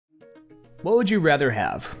What would you rather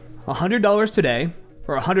have? $100 today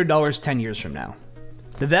or $100 10 years from now?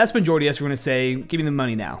 The vast majority of us are going to say, give me the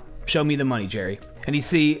money now. Show me the money, Jerry. And you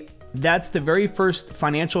see, that's the very first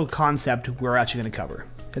financial concept we're actually going to cover.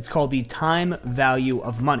 It's called the time value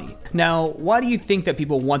of money. Now, why do you think that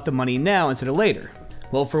people want the money now instead of later?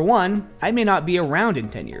 Well, for one, I may not be around in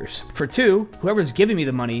 10 years. For two, whoever's giving me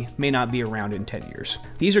the money may not be around in 10 years.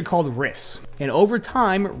 These are called risks. And over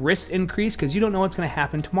time, risks increase because you don't know what's going to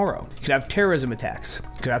happen tomorrow. You could have terrorism attacks.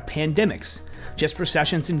 You could have pandemics. Just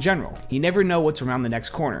recessions in general. You never know what's around the next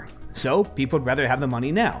corner. So, people would rather have the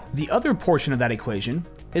money now. The other portion of that equation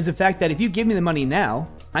is the fact that if you give me the money now,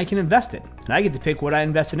 I can invest it, and I get to pick what I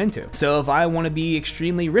invest it into. So if I want to be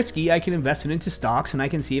extremely risky, I can invest it into stocks, and I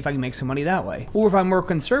can see if I can make some money that way. Or if I'm more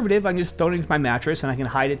conservative, I can just throw it into my mattress, and I can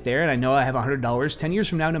hide it there, and I know I have $100 10 years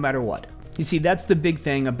from now, no matter what. You see, that's the big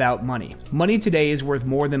thing about money. Money today is worth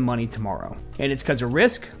more than money tomorrow. And it's because of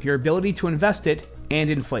risk, your ability to invest it, and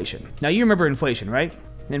inflation. Now you remember inflation, right?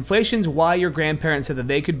 Inflation's why your grandparents said that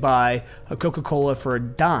they could buy a Coca-Cola for a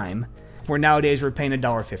dime, where nowadays we're paying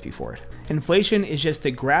 $1.50 for it. Inflation is just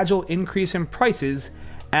the gradual increase in prices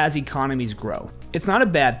as economies grow. It's not a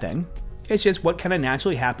bad thing, it's just what kind of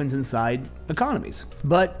naturally happens inside economies.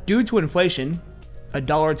 But due to inflation,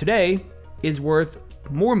 $1 today is worth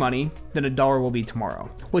more money than $1 will be tomorrow,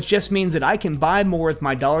 which just means that I can buy more with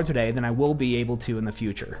my dollar today than I will be able to in the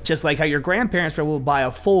future. Just like how your grandparents were able to buy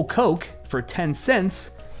a full Coke for 10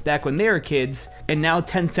 cents back when they were kids, and now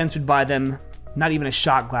 10 cents would buy them not even a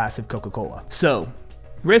shot glass of Coca-Cola. So,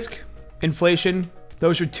 risk, inflation,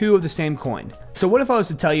 those are two of the same coin. So what if I was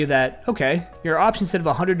to tell you that, okay, your option instead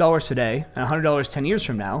of $100 today and $100 10 years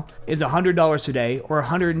from now is $100 today or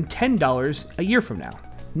 $110 a year from now?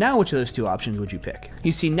 Now which of those two options would you pick?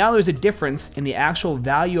 You see, now there's a difference in the actual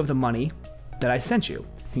value of the money that I sent you.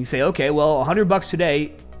 You say, okay, well, $100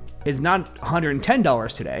 today is not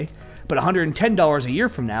 $110 today, but $110 a year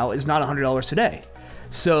from now is not $100 today.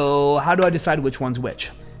 So how do I decide which one's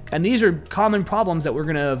which? And these are common problems that we're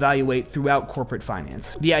going to evaluate throughout corporate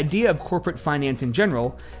finance. The idea of corporate finance in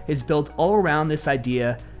general is built all around this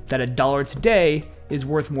idea that $1 today is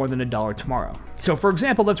worth more than $1 tomorrow. So for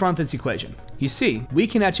example, let's run this equation. You see, we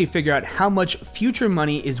can actually figure out how much future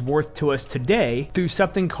money is worth to us today through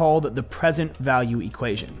something called the present value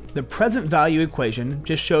equation. The present value equation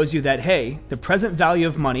just shows you that, hey, the present value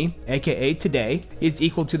of money, aka today, is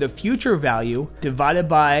equal to the future value divided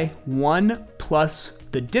by 1 plus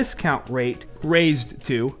the discount rate raised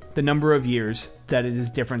to the number of years that it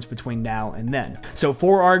is difference between now and then. So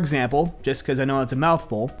for our example, just because I know it's a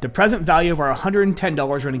mouthful, the present value of our $110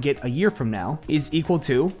 we're going to get a year from now is equal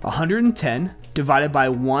to 110 divided by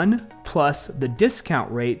 1 plus the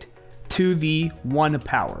discount rate to the 1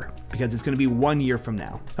 power, because it's going to be 1 year from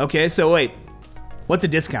now. Okay, so wait. What's a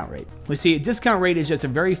discount rate? We see a discount rate is just a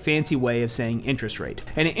very fancy way of saying interest rate.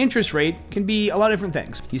 And an interest rate can be a lot of different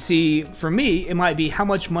things. You see, for me, it might be how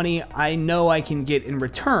much money I know I can get in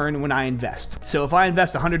return when I invest. So if I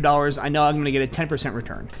invest $100, I know I'm going to get a 10%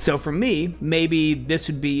 return. So for me, maybe this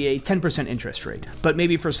would be a 10% interest rate. But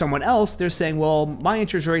maybe for someone else, they're saying, well, my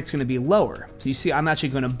interest rate's going to be lower. So you see, I'm actually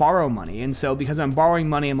going to borrow money. And so because I'm borrowing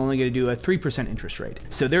money, I'm only going to do a 3% interest rate.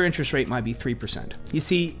 So their interest rate might be 3%. You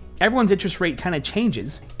see, everyone's interest rate kind of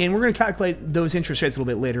changes, and we're going to calculate those interest rates a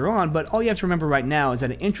little bit later on, but all you have to remember right now is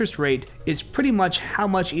that an interest rate is pretty much how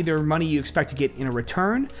much either money you expect to get in a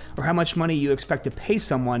return or how much money you expect to pay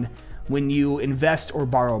someone when you invest or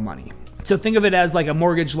borrow money. So think of it as like a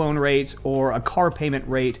mortgage loan rate or a car payment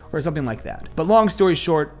rate or something like that. But long story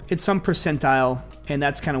short, it's some percentile, and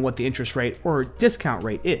that's kind of what the interest rate or discount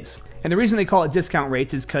rate is. And the reason they call it discount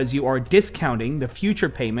rates is because you are discounting the future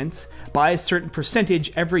payments by a certain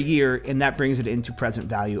percentage every year, and that brings it into present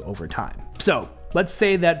value over time. So let's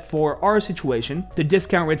say that for our situation, the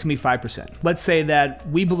discount rate's gonna be 5%. Let's say that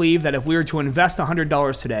we believe that if we were to invest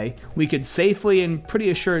 $100 today, we could safely and pretty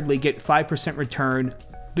assuredly get 5% return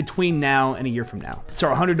between now and a year from now. So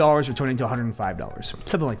our $100 would turn into $105,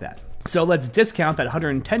 something like that. So let's discount that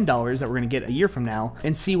 $110 that we're going to get a year from now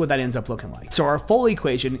and see what that ends up looking like. So our full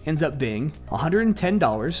equation ends up being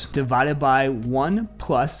 $110 divided by 1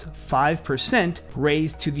 plus 5%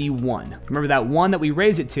 raised to the 1. Remember that 1 that we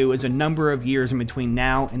raise it to is a number of years in between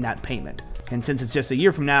now and that payment. And since it's just a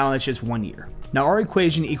year from now, that's just 1 year. Now our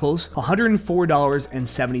equation equals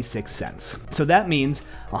 $104.76. So that means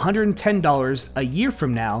 $110 a year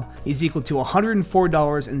from now is equal to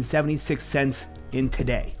 $104.76 in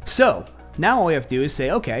today. So now all we have to do is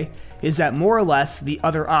say, okay, is that more or less the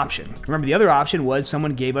other option? Remember, the other option was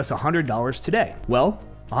someone gave us $100 today. Well,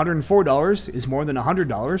 $104 is more than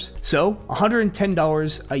 $100, so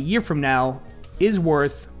 $110 a year from now is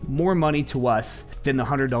worth more money to us than the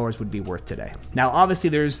 $100 would be worth today. Now, obviously,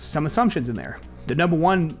 there's some assumptions in there. The number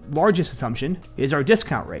one largest assumption is our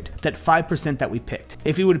discount rate, that 5% that we picked.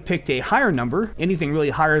 If we would have picked a higher number, anything really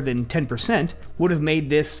higher than 10%, would have made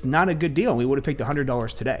this not a good deal. We would have picked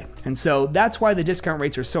 $100 today. And so that's why the discount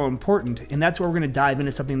rates are so important. And that's where we're going to dive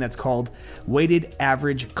into something that's called weighted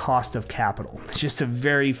average cost of capital. It's just a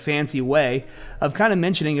very fancy way of kind of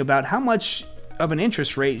mentioning about how much of an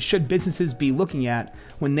interest rate should businesses be looking at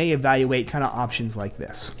when they evaluate kind of options like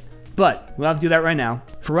this. But we'll have to do that right now.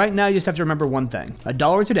 For right now, you just have to remember one thing.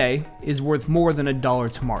 $1 today is worth more than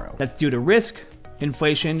 $1 tomorrow. That's due to risk,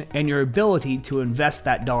 inflation, and your ability to invest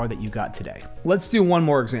that dollar that you got today. Let's do one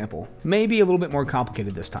more example. Maybe a little bit more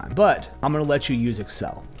complicated this time, but I'm gonna let you use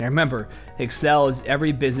Excel. And remember, Excel is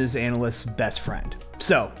every business analyst's best friend.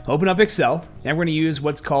 So open up Excel, and we're gonna use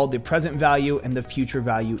what's called the present value and the future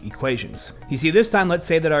value equations. You see, this time, let's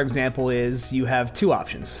say that our example is you have two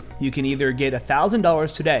options. You can either get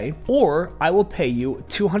 $1,000 today, or I will pay you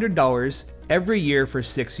 $200 every year for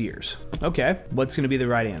 6 years. Okay, what's gonna be the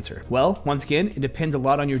right answer? Well, once again, it depends a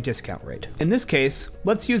lot on your discount rate. In this case,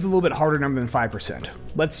 let's use a little bit harder number than 5%.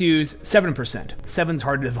 Let's use 7%. 7's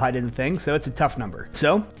hard to divide into things, so it's a tough number.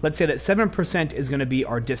 So let's say that 7% is gonna be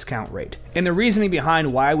our discount rate. And the reasoning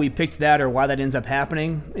behind why we picked that or why that ends up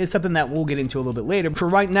happening is something that we'll get into a little bit later. For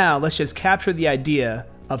right now, let's just capture the idea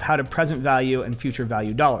of how to present value and future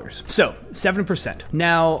value dollars. So 7%.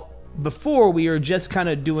 Now, before we are just kind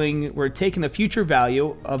of we're taking the future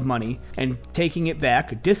value of money and taking it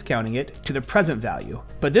back, discounting it to the present value.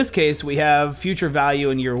 But this case, we have future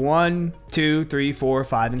value in year 1, 2, 3, 4,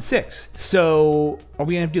 5, and 6. So are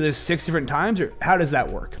we gonna have to do this 6 different times, or how does that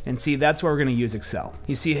work? And see, that's where we're gonna use Excel.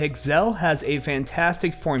 You see, Excel has a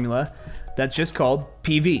fantastic formula that's just called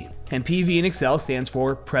PV. And PV in Excel stands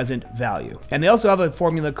for present value. And they also have a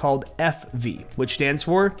formula called FV, which stands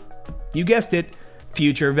for, you guessed it,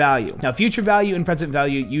 future value. Now, future value and present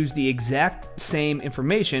value use the exact same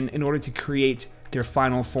information in order to create their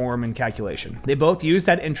final form and calculation. They both use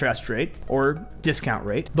that interest rate or discount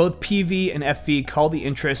rate. Both PV and FV call the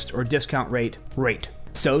interest or discount rate rate.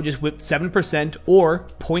 So just whip 7% or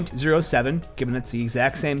 0.07, given it's the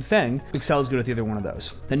exact same thing. Excel is good with either one of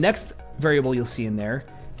those. The next variable you'll see in there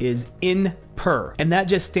is in per, and that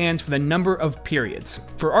just stands for the number of periods.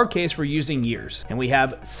 For our case, we're using years, and we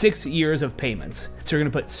have 6 years of payments. So we're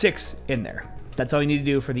gonna put 6 in there. That's all you need to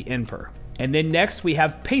do for the in per. And then next we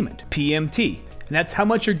have payment, PMT, and that's how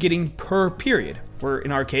much you're getting per period, or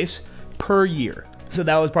in our case, per year. So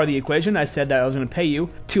that was part of the equation. I said that I was gonna pay you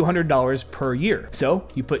 $200 per year. So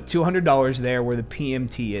you put $200 there where the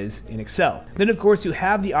PMT is in Excel. Then of course you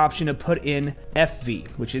have the option to put in FV,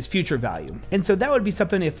 which is future value. And so that would be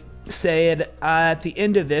something if, say, at the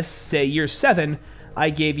end of this, say year 7, I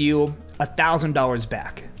gave you $1,000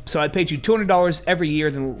 back. So I paid you $200 every year,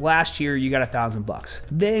 then last year you got $1,000.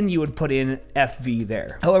 Then you would put in FV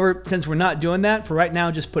there. However, since we're not doing that, for right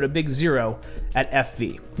now, just put a big 0 at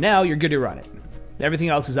FV. Now you're good to run it. Everything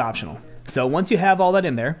else is optional. So once you have all that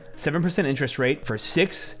in there, 7% interest rate for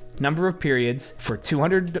 6 number of periods, for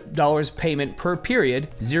 $200 payment per period,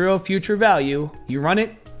 0 future value, you run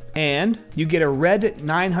it, and you get a red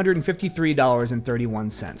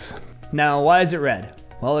 $953.31. Now, why is it red?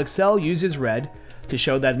 Well, Excel uses red to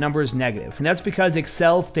show that number is negative. And that's because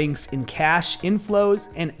Excel thinks in cash inflows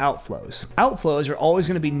and outflows. Outflows are always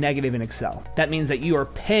going to be negative in Excel. That means that you are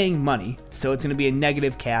paying money, so it's going to be a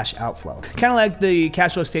negative cash outflow. Kind of like the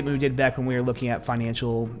cash flow statement we did back when we were looking at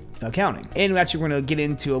financial accounting. And actually we're going to get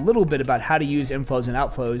into a little bit about how to use inflows and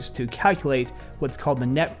outflows to calculate what's called the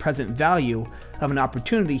net present value of an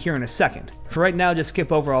opportunity here in a second. For right now, just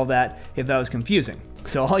skip over all that if that was confusing.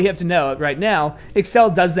 So all you have to know right now, Excel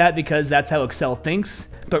does that because that's how Excel thinks,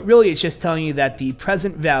 but really it's just telling you that the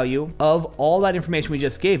present value of all that information we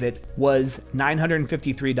just gave it was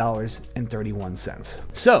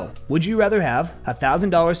 $953.31. So would you rather have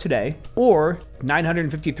 $1,000 today or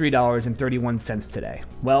 $953.31 today?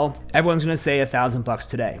 Well, everyone's gonna say $1,000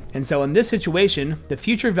 today. And so in this situation, the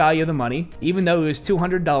future value of the money, even though it was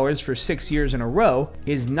 $200 for 6 years in a row,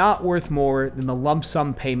 is not worth more than the lump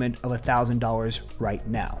sum payment of $1,000 right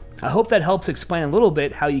now. I hope that helps explain a little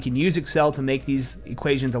bit how you can use Excel to make these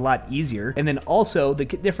equations a lot easier, and then also the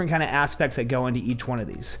different kind of aspects that go into each one of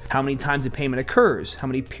these. How many times the payment occurs, how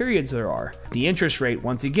many periods there are, the interest rate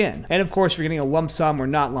once again, and of course, if you're getting a lump sum or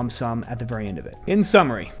not lump sum at the very end of it. In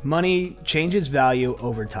summary, money changes value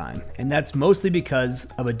over time, and that's mostly because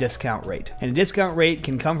of a discount rate. And a discount rate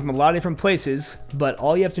can come from a lot of different places, but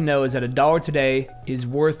all you have to know is that $1 today is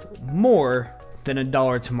worth more than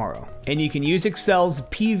 $1 tomorrow. And you can use Excel's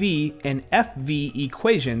PV and FV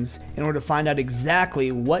equations in order to find out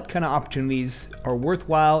exactly what kind of opportunities are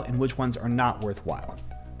worthwhile and which ones are not worthwhile.